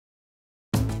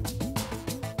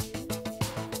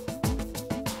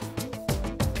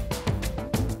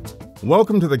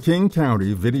Welcome to the King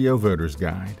County Video Voters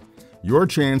Guide, your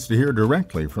chance to hear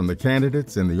directly from the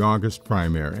candidates in the August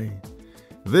primary.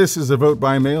 This is a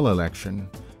vote-by-mail election.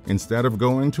 Instead of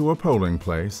going to a polling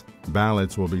place,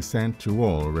 ballots will be sent to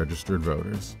all registered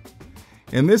voters.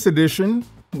 In this edition,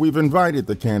 we've invited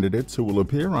the candidates who will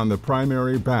appear on the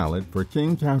primary ballot for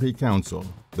King County Council,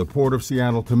 the Port of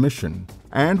Seattle Commission,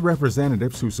 and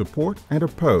representatives who support and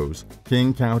oppose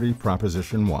King County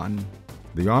Proposition 1.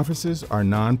 The offices are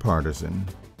nonpartisan.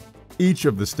 Each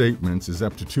of the statements is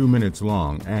up to 2 minutes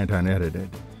long and unedited.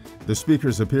 The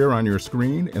speakers appear on your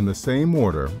screen in the same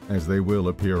order as they will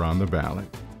appear on the ballot.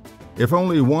 If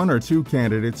only one or two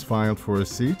candidates filed for a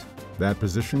seat, that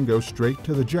position goes straight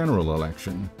to the general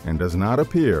election and does not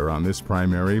appear on this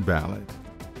primary ballot.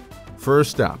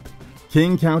 First up,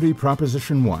 King County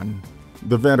Proposition 1,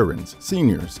 the Veterans,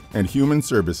 Seniors, and Human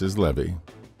Services Levy.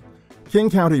 King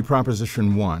County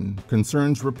Proposition 1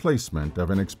 concerns replacement of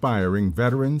an expiring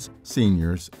Veterans,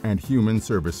 Seniors, and Human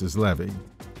Services Levy.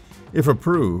 If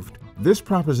approved, this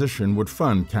proposition would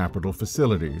fund capital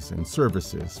facilities and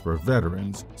services for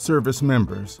veterans, service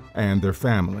members, and their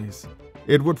families.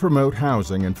 It would promote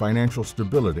housing and financial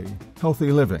stability,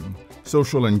 healthy living,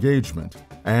 social engagement,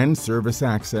 and service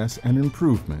access and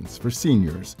improvements for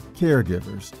seniors,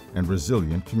 caregivers, and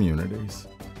resilient communities.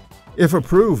 If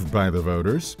approved by the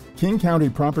voters, King County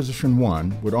Proposition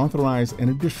 1 would authorize an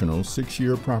additional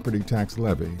 6-year property tax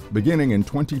levy beginning in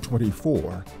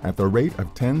 2024 at the rate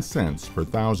of 10 cents per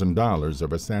 $1,000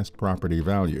 of assessed property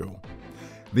value.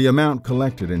 The amount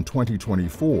collected in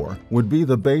 2024 would be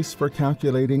the base for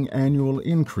calculating annual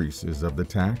increases of the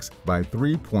tax by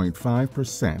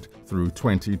 3.5% through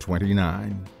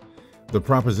 2029. The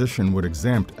proposition would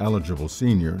exempt eligible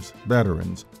seniors,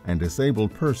 veterans, and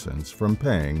disabled persons from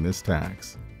paying this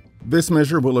tax. This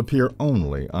measure will appear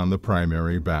only on the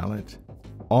primary ballot.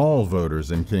 All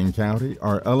voters in King County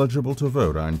are eligible to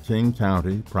vote on King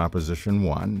County Proposition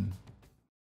 1.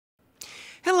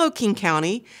 Hello, King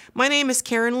County. My name is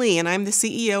Karen Lee, and I'm the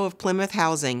CEO of Plymouth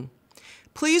Housing.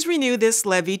 Please renew this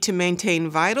levy to maintain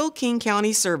vital King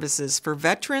County services for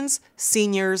veterans,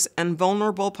 seniors, and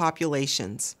vulnerable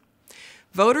populations.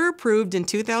 Voter approved in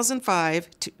 2005,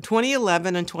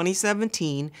 2011, and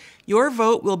 2017, your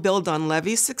vote will build on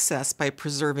levy's success by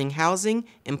preserving housing,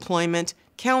 employment,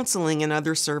 counseling, and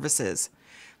other services.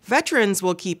 Veterans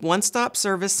will keep one-stop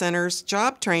service centers,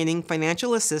 job training,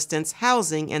 financial assistance,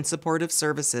 housing, and supportive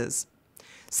services.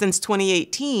 Since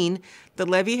 2018, the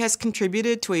levy has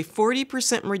contributed to a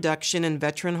 40% reduction in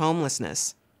veteran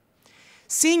homelessness.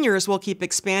 Seniors will keep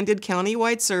expanded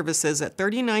countywide services at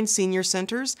 39 senior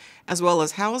centers, as well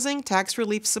as housing, tax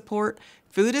relief support,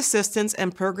 food assistance,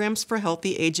 and programs for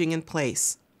healthy aging in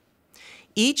place.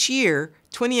 Each year,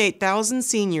 28,000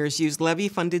 seniors use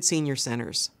levy-funded senior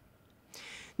centers.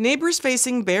 Neighbors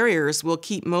facing barriers will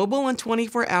keep mobile and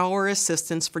 24-hour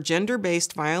assistance for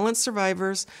gender-based violence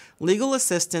survivors, legal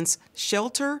assistance,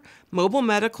 shelter, mobile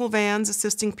medical vans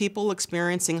assisting people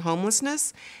experiencing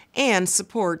homelessness, and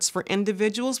supports for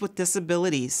individuals with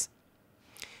disabilities.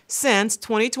 Since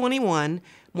 2021,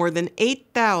 more than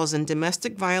 8,000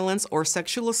 domestic violence or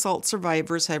sexual assault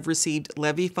survivors have received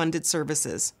levy-funded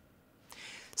services.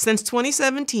 Since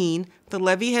 2017, the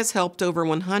levy has helped over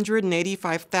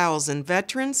 185,000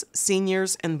 veterans,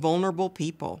 seniors, and vulnerable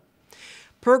people.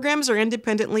 Programs are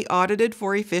independently audited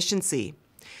for efficiency.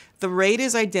 The rate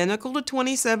is identical to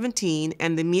 2017,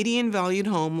 and the median valued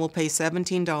home will pay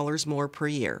 $17 more per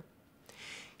year.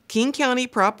 King County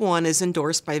Prop 1 is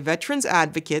endorsed by veterans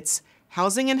advocates,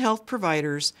 housing and health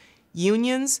providers,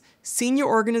 unions, senior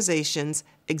organizations,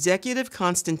 Executive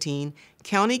Constantine,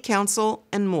 County Council,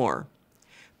 and more.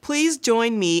 Please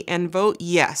join me and vote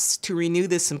yes to renew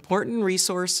this important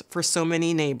resource for so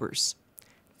many neighbors.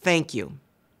 Thank you.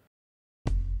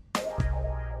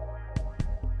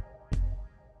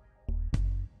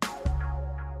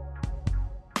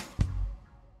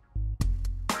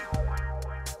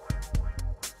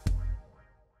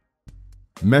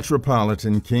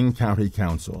 Metropolitan King County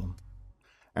Council.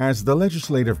 As the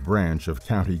legislative branch of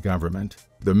county government,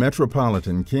 the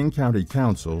Metropolitan King County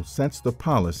Council sets the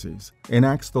policies,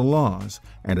 enacts the laws,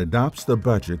 and adopts the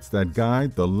budgets that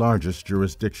guide the largest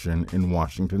jurisdiction in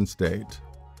Washington state.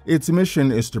 Its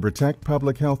mission is to protect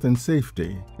public health and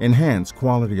safety, enhance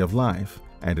quality of life,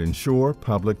 and ensure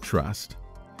public trust.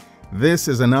 This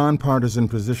is a nonpartisan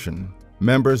position.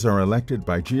 Members are elected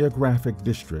by geographic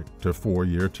district to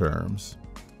 4-year terms.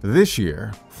 This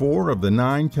year, 4 of the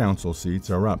 9 council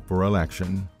seats are up for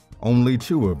election. Only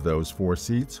 2 of those 4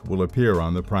 seats will appear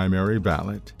on the primary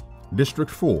ballot,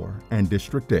 District 4 and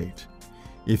District 8.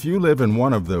 If you live in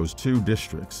one of those 2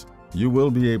 districts, you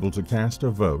will be able to cast a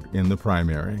vote in the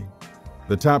primary.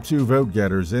 The top 2 vote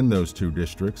getters in those 2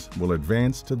 districts will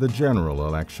advance to the general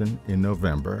election in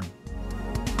November.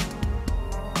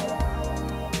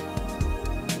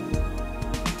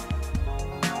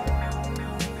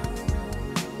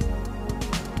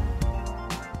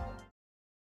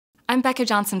 I'm Becca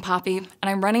Johnson-Poppy, and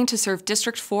I'm running to serve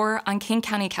District 4 on King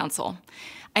County Council.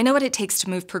 I know what it takes to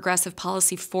move progressive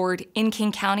policy forward in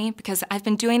King County because I've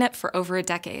been doing it for over a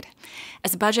decade.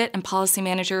 As budget and policy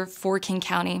manager for King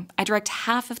County, I direct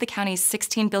half of the county's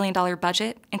 $16 billion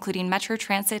budget, including metro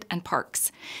transit and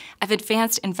parks. I've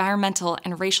advanced environmental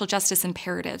and racial justice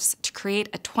imperatives to create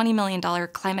a $20 million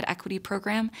climate equity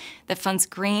program that funds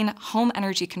green home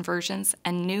energy conversions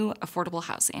and new affordable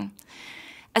housing.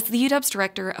 As the UW's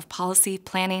Director of Policy,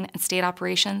 Planning, and State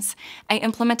Operations, I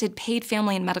implemented paid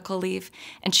family and medical leave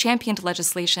and championed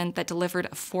legislation that delivered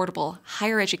affordable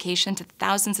higher education to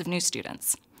thousands of new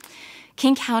students.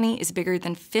 King County is bigger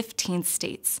than 15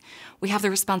 states. We have the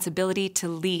responsibility to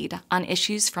lead on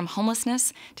issues from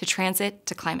homelessness to transit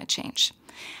to climate change.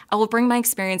 I will bring my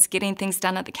experience getting things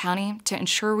done at the county to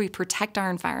ensure we protect our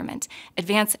environment,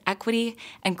 advance equity,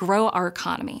 and grow our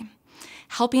economy.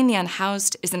 Helping the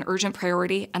unhoused is an urgent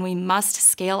priority, and we must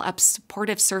scale up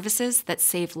supportive services that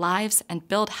save lives and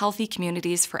build healthy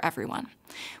communities for everyone.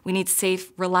 We need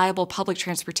safe, reliable public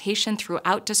transportation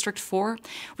throughout District 4,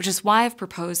 which is why I've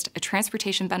proposed a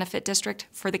transportation benefit district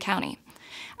for the county.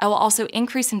 I will also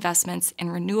increase investments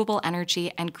in renewable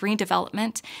energy and green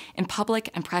development in public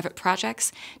and private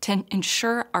projects to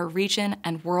ensure our region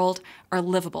and world are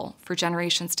livable for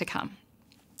generations to come.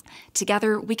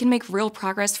 Together, we can make real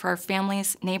progress for our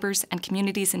families, neighbors, and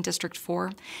communities in District 4,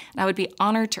 and I would be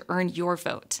honored to earn your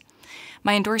vote.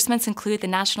 My endorsements include the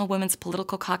National Women's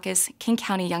Political Caucus, King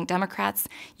County Young Democrats,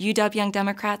 UW Young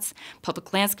Democrats,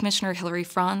 Public Lands Commissioner Hillary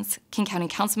Franz, King County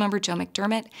Councilmember Joe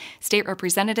McDermott, State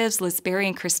Representatives Liz Berry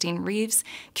and Christine Reeves,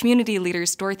 Community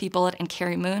Leaders Dorothy Bullitt and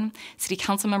Carrie Moon, City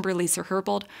Councilmember Lisa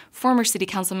Herbold, former City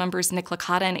Council members Nick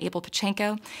Licata and Abel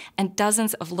Pachenko, and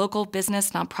dozens of local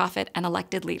business, nonprofit, and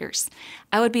elected leaders.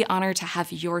 I would be honored to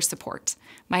have your support.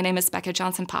 My name is Becca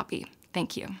Johnson-Poppy.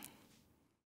 Thank you.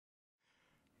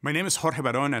 My name is Jorge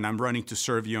Barón, and I'm running to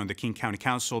serve you on the King County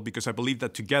Council because I believe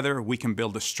that together we can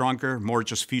build a stronger, more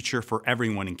just future for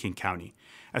everyone in King County.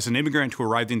 As an immigrant who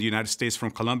arrived in the United States from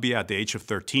Colombia at the age of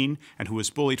 13 and who was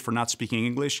bullied for not speaking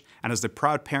English, and as the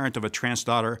proud parent of a trans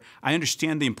daughter, I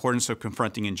understand the importance of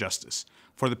confronting injustice.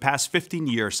 For the past 15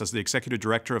 years as the Executive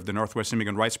Director of the Northwest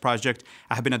Immigrant Rights Project,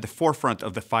 I have been at the forefront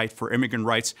of the fight for immigrant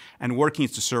rights and working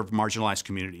to serve marginalized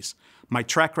communities. My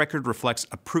track record reflects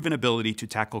a proven ability to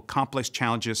tackle complex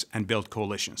challenges and build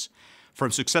coalitions.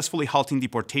 From successfully halting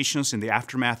deportations in the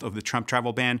aftermath of the Trump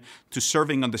travel ban to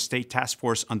serving on the state task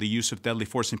force on the use of deadly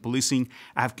force in policing,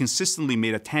 I have consistently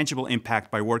made a tangible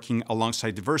impact by working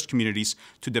alongside diverse communities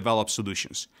to develop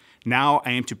solutions. Now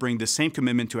I aim to bring the same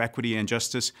commitment to equity and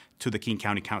justice to the King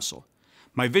County Council.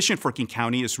 My vision for King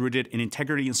County is rooted in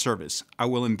integrity and service. I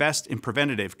will invest in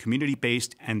preventative,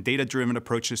 community-based, and data-driven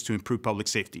approaches to improve public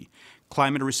safety,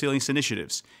 climate resilience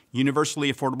initiatives,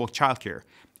 universally affordable childcare,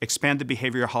 expanded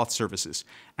behavioral health services,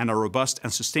 and a robust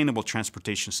and sustainable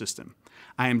transportation system.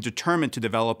 I am determined to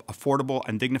develop affordable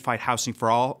and dignified housing for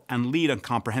all and lead on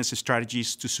comprehensive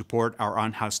strategies to support our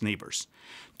unhoused neighbors.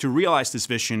 To realize this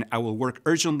vision, I will work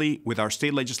urgently with our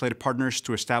state legislative partners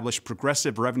to establish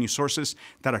progressive revenue sources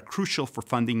that are crucial for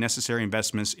funding necessary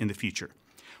investments in the future.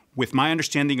 With my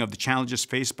understanding of the challenges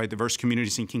faced by diverse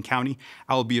communities in King County,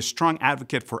 I will be a strong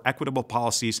advocate for equitable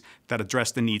policies that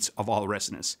address the needs of all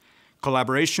residents.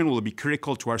 Collaboration will be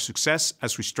critical to our success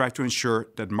as we strive to ensure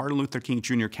that Martin Luther King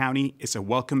Jr. County is a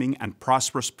welcoming and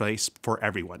prosperous place for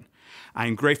everyone. I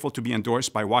am grateful to be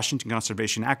endorsed by Washington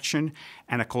Conservation Action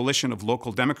and a coalition of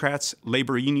local Democrats,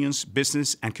 labor unions,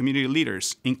 business, and community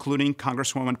leaders, including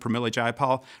Congresswoman Pramila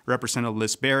Jayapal, Representative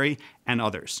Liz Berry, and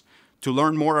others. To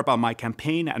learn more about my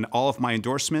campaign and all of my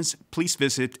endorsements, please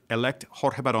visit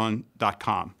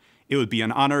electjorgebaron.com. It would be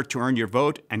an honor to earn your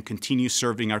vote and continue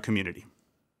serving our community.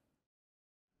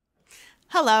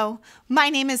 Hello, my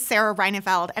name is Sarah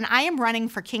Reineveld, and I am running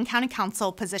for King County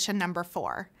Council position number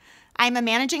 4. I am a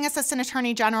Managing Assistant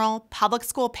Attorney General, public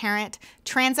school parent,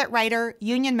 transit writer,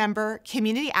 union member,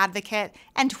 community advocate,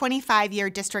 and 25-year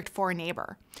District 4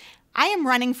 neighbor. I am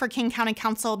running for King County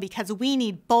Council because we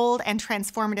need bold and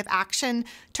transformative action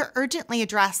to urgently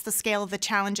address the scale of the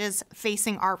challenges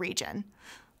facing our region.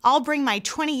 I'll bring my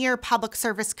 20-year public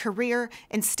service career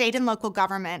in state and local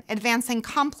government, advancing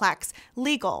complex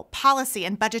legal, policy,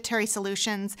 and budgetary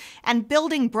solutions, and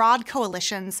building broad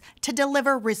coalitions to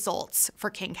deliver results for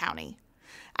King County.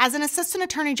 As an Assistant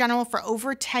Attorney General for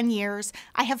over 10 years,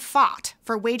 I have fought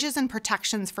for wages and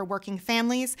protections for working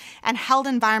families and held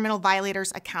environmental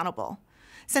violators accountable.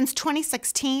 Since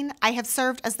 2016, I have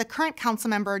served as the current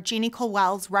councilmember Jeannie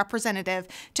Colwell's representative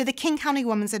to the King County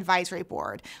Women's Advisory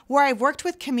Board, where I've worked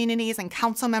with communities and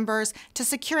council members to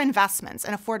secure investments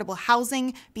in affordable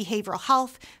housing, behavioral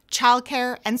health,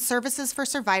 childcare, and services for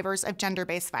survivors of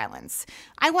gender-based violence.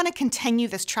 I want to continue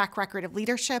this track record of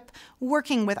leadership,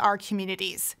 working with our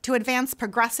communities to advance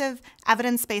progressive,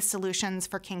 evidence-based solutions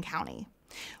for King County.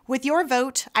 With your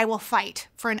vote, I will fight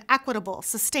for an equitable,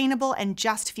 sustainable, and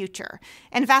just future,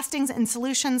 investing in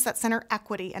solutions that center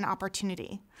equity and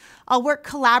opportunity. I'll work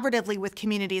collaboratively with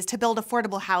communities to build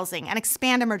affordable housing and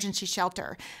expand emergency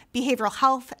shelter, behavioral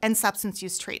health, and substance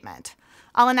use treatment.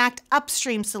 I'll enact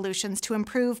upstream solutions to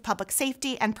improve public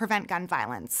safety and prevent gun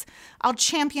violence. I'll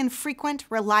champion frequent,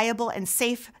 reliable, and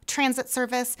safe transit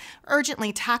service,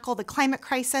 urgently tackle the climate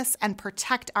crisis, and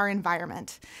protect our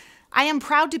environment. I am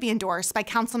proud to be endorsed by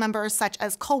council members such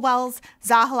as Colwell's,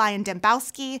 Zahalai and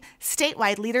Dembowski,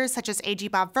 statewide leaders such as AG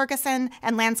Bob Ferguson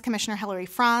and Lands Commissioner Hillary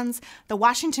Franz, the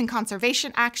Washington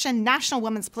Conservation Action, National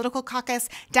Women's Political Caucus,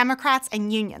 Democrats,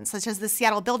 and unions such as the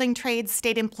Seattle Building Trades,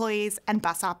 state employees, and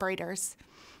bus operators.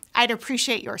 I'd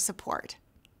appreciate your support.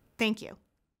 Thank you.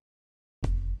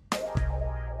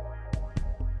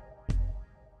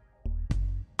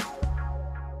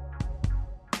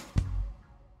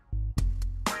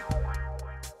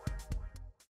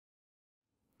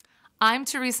 I'm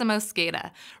Teresa Mosqueda,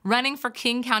 running for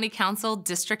King County Council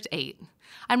District 8.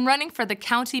 I'm running for the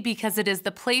county because it is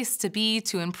the place to be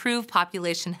to improve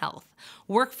population health,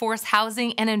 workforce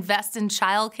housing, and invest in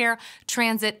childcare,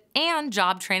 transit, and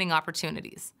job training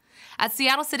opportunities. At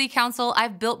Seattle City Council,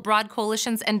 I've built broad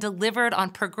coalitions and delivered on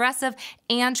progressive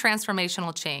and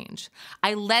transformational change.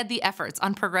 I led the efforts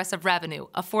on progressive revenue,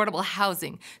 affordable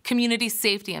housing, community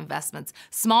safety investments,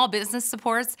 small business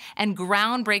supports, and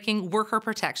groundbreaking worker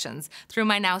protections through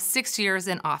my now 6 years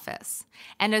in office.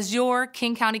 And as your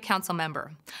King County Council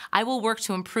member, I will work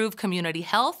to improve community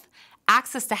health,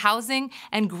 access to housing,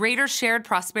 and greater shared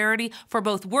prosperity for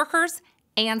both workers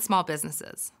and small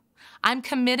businesses. I'm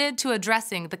committed to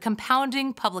addressing the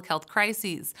compounding public health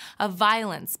crises of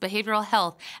violence, behavioral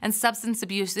health, and substance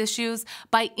abuse issues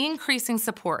by increasing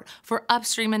support for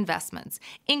upstream investments,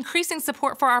 increasing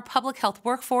support for our public health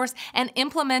workforce, and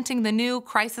implementing the new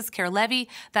crisis care levy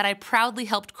that I proudly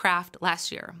helped craft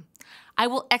last year. I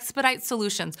will expedite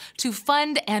solutions to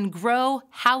fund and grow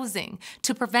housing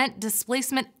to prevent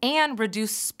displacement and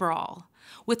reduce sprawl.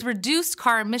 With reduced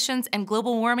car emissions and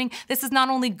global warming, this is not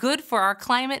only good for our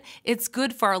climate, it's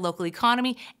good for our local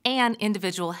economy and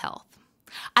individual health.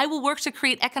 I will work to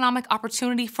create economic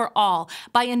opportunity for all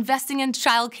by investing in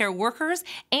childcare workers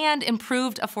and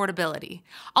improved affordability.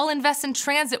 I'll invest in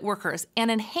transit workers and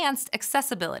enhanced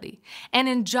accessibility, and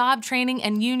in job training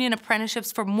and union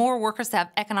apprenticeships for more workers to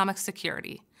have economic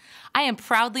security. I am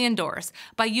proudly endorsed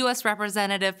by U.S.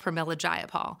 Representative Pramila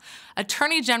Jayapal,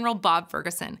 Attorney General Bob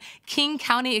Ferguson, King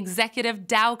County Executive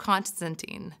Dow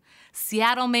Constantine,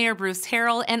 Seattle Mayor Bruce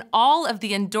Harrell, and all of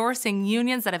the endorsing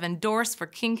unions that have endorsed for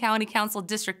King County Council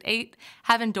District 8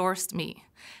 have endorsed me.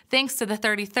 Thanks to the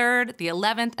 33rd, the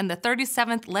 11th, and the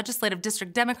 37th Legislative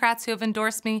District Democrats who have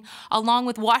endorsed me, along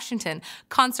with Washington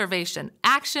Conservation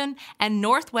Action and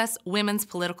Northwest Women's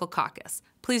Political Caucus.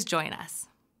 Please join us.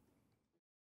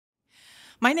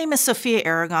 My name is Sophia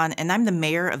Aragon, and I'm the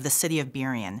mayor of the city of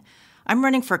Burien. I'm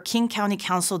running for King County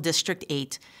Council District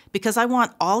 8 because I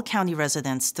want all county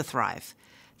residents to thrive.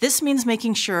 This means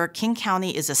making sure King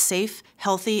County is a safe,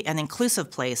 healthy, and inclusive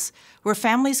place where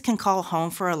families can call home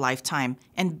for a lifetime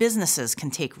and businesses can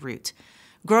take root.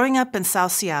 Growing up in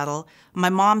South Seattle,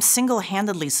 my mom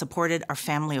single-handedly supported our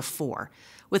family of 4.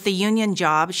 With a union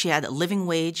job, she had a living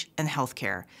wage and health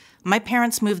care. My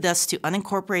parents moved us to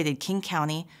unincorporated King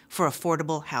County for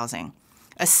affordable housing.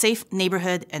 A safe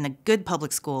neighborhood and a good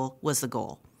public school was the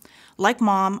goal. Like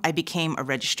Mom, I became a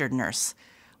registered nurse.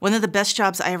 One of the best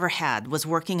jobs I ever had was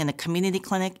working in a community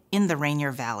clinic in the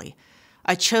Rainier Valley.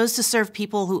 I chose to serve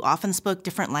people who often spoke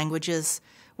different languages,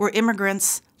 were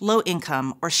immigrants, low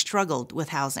income, or struggled with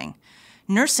housing.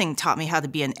 Nursing taught me how to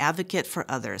be an advocate for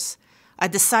others. I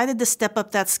decided to step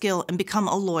up that skill and become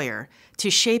a lawyer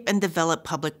to shape and develop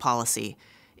public policy.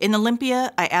 In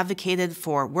Olympia, I advocated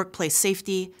for workplace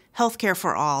safety, healthcare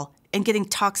for all, and getting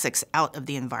toxics out of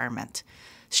the environment.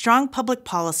 Strong public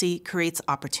policy creates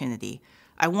opportunity.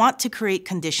 I want to create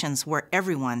conditions where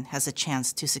everyone has a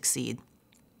chance to succeed.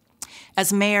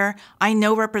 As mayor, I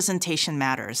know representation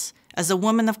matters. As a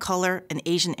woman of color and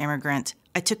Asian immigrant,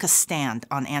 I took a stand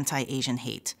on anti-Asian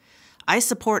hate. I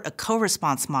support a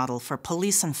co-response model for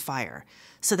police and fire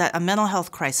so that a mental health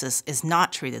crisis is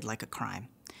not treated like a crime.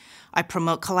 I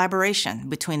promote collaboration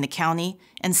between the county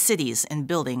and cities in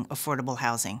building affordable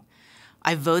housing.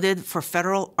 I voted for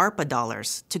federal ARPA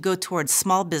dollars to go towards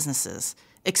small businesses,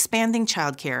 expanding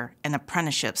childcare and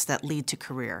apprenticeships that lead to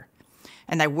career.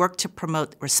 And I work to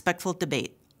promote respectful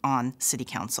debate on City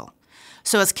Council.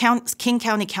 So as King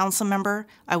County Council member,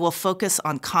 I will focus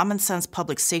on common sense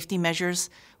public safety measures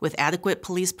with adequate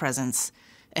police presence,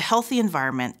 a healthy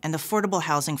environment, and affordable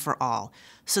housing for all,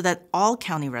 so that all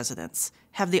county residents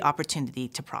have the opportunity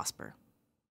to prosper.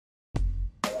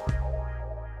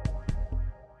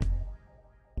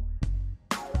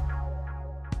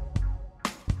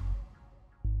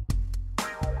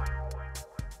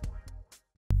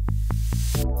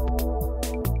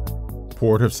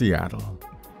 Port of Seattle.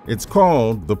 It's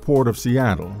called the Port of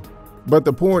Seattle, but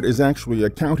the port is actually a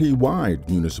county-wide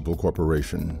municipal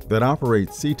corporation that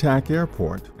operates SeaTac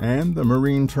Airport and the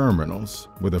marine terminals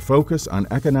with a focus on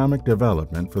economic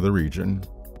development for the region.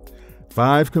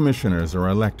 5 commissioners are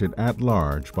elected at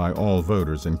large by all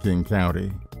voters in King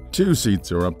County. 2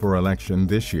 seats are up for election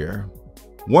this year.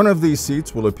 One of these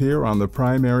seats will appear on the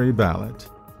primary ballot.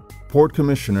 Port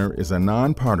Commissioner is a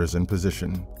nonpartisan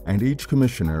position, and each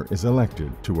commissioner is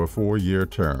elected to a 4-year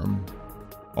term.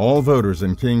 All voters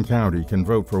in King County can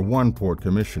vote for 1 port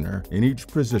commissioner in each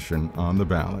position on the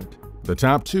ballot. The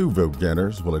top 2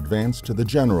 vote-getters will advance to the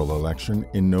general election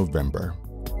in November.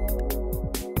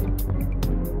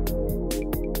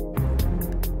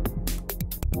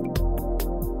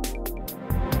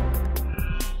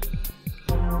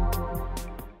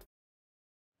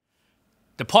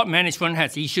 The port management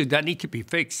has issues that need to be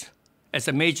fixed. As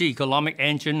a major economic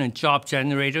engine and job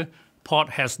generator, Port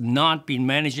has not been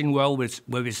managing well with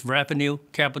its revenue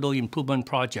capital improvement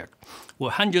project.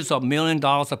 With hundreds of millions of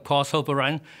dollars of cost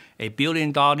overrun, $1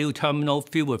 billion new terminal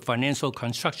filled with financial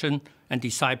construction and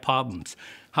design problems.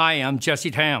 Hi, I'm Jesse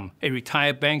Tam, a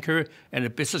retired banker and a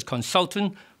business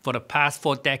consultant for the past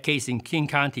 4 decades in King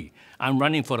County. I'm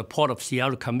running for the Port of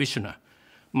Seattle Commissioner.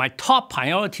 My top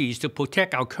priority is to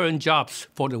protect our current jobs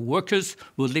for the workers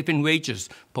with living wages,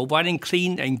 providing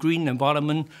clean and green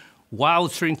environment while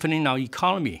strengthening our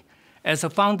economy. As a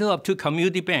founder of 2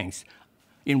 community banks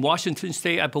in Washington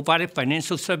State, I provided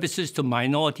financial services to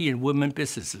minority and women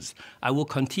businesses. I will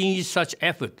continue such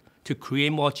effort to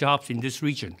create more jobs in this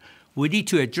region. We need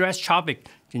to address traffic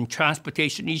and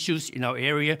transportation issues in our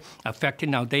area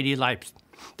affecting our daily lives.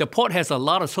 The port has a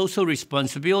lot of social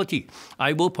responsibility.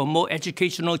 I will promote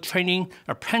educational training,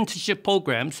 apprenticeship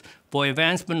programs for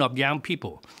advancement of young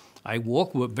people. I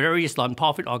work with various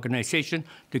nonprofit organizations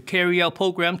to carry out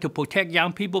programs to protect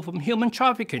young people from human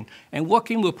trafficking and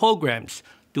working with programs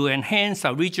to enhance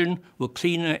our region with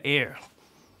cleaner air.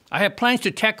 I have plans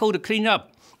to tackle the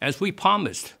cleanup as we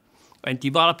promised and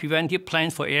develop preventive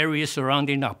plans for areas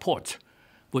surrounding our port.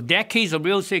 With decades of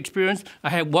real estate experience, I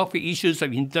have worked with issues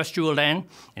of industrial land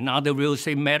and other real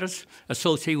estate matters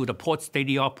associated with the port's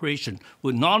daily operation,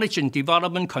 with knowledge in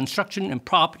development, construction, and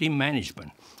property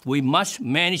management. We must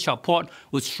manage our port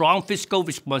with strong fiscal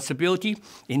responsibility,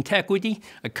 integrity,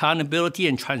 accountability,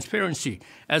 and transparency.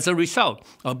 As a result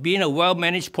of being a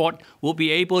well-managed port, we'll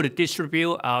be able to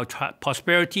distribute our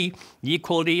prosperity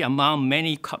equally among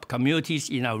many communities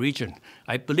in our region.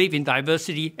 I believe in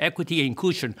diversity, equity, and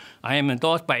inclusion. I am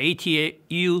endorsed by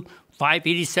ATU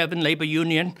 587 Labor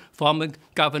Union, former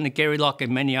Governor Gary Locke,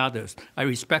 and many others. I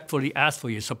respectfully ask for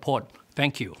your support.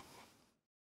 Thank you.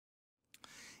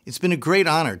 It's been a great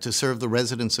honor to serve the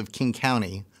residents of King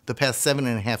County the past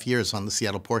 7.5 years on the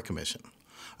Seattle Port Commission.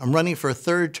 I'm running for a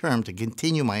 3rd term to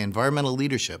continue my environmental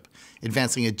leadership,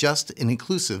 advancing a just and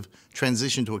inclusive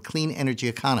transition to a clean energy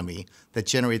economy that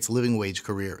generates living wage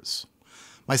careers.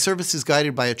 My service is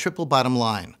guided by a triple bottom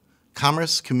line: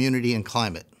 commerce, community, and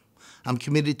climate. I'm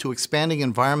committed to expanding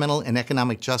environmental and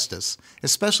economic justice,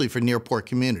 especially for near-port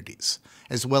communities,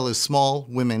 as well as small,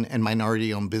 women, and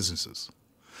minority-owned businesses.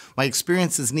 My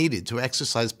experience is needed to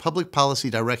exercise public policy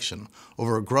direction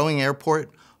over a growing airport,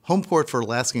 home port for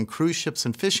Alaskan cruise ships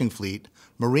and fishing fleet,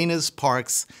 marinas,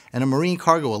 parks, and a marine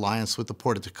cargo alliance with the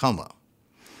Port of Tacoma.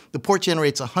 The port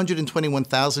generates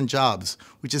 121,000 jobs,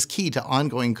 which is key to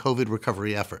ongoing COVID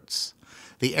recovery efforts.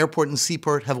 The airport and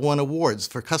seaport have won awards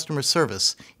for customer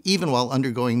service, even while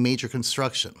undergoing major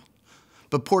construction.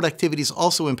 But port activities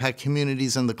also impact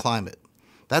communities and the climate.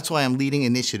 That's why I'm leading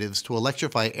initiatives to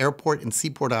electrify airport and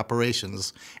seaport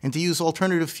operations and to use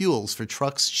alternative fuels for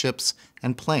trucks, ships,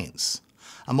 and planes.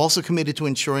 I'm also committed to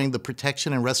ensuring the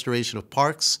protection and restoration of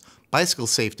parks, bicycle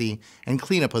safety, and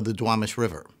cleanup of the Duwamish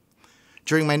River.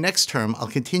 During my next term, I'll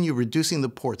continue reducing the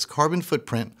port's carbon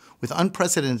footprint with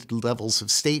unprecedented levels of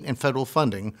state and federal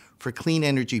funding for clean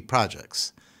energy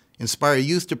projects, inspire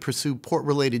youth to pursue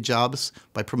port-related jobs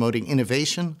by promoting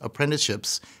innovation,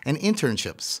 apprenticeships, and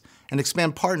internships, and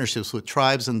expand partnerships with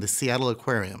tribes in the Seattle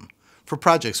Aquarium for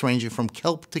projects ranging from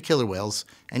kelp to killer whales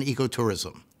and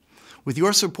ecotourism. With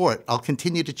your support, I'll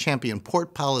continue to champion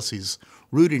port policies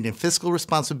rooted in fiscal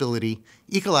responsibility,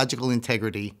 ecological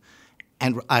integrity,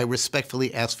 and I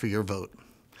respectfully ask for your vote.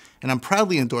 And I'm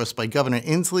proudly endorsed by Governor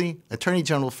Inslee, Attorney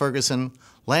General Ferguson,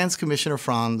 Lands Commissioner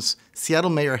Franz, Seattle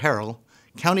Mayor Harrell,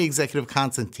 County Executive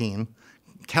Constantine,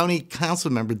 County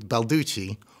Council Member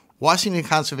Balducci, Washington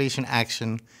Conservation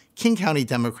Action, King County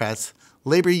Democrats,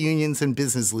 labor unions and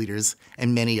business leaders,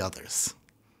 and many others.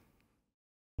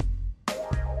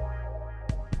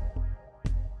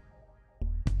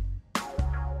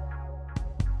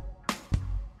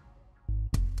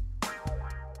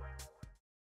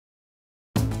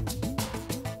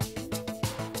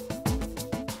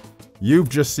 You've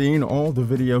just seen all the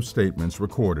video statements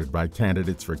recorded by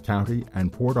candidates for county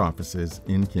and port offices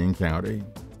in King County.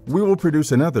 We will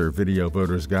produce another video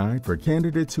voter's guide for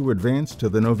candidates who advance to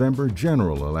the November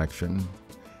general election.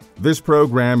 This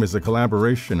program is a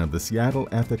collaboration of the Seattle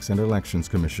Ethics and Elections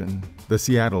Commission, the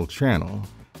Seattle Channel,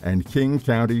 and King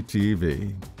County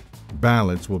TV.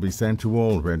 Ballots will be sent to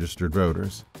all registered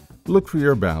voters. Look for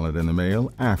your ballot in the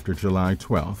mail after July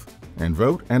 12th and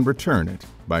vote and return it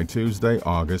by Tuesday,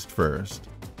 August 1st.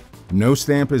 No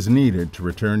stamp is needed to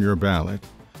return your ballot.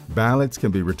 Ballots can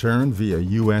be returned via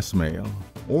U.S. mail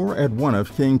or at one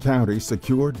of King County's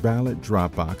secured ballot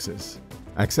drop boxes.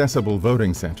 Accessible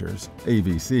voting centers,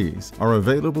 AVCs, are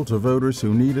available to voters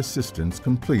who need assistance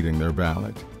completing their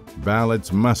ballot.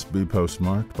 Ballots must be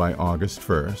postmarked by August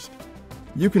 1st.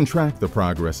 You can track the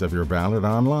progress of your ballot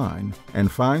online and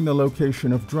find the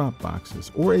location of drop boxes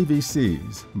or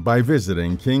AVCs by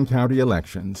visiting King County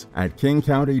Elections at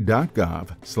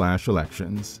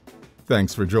kingcounty.gov/elections.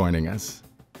 Thanks for joining us.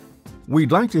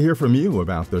 We'd like to hear from you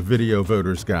about the Video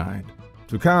Voter's Guide.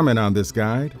 To comment on this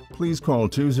guide, please call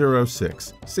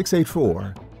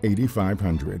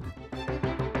 206-684-8500.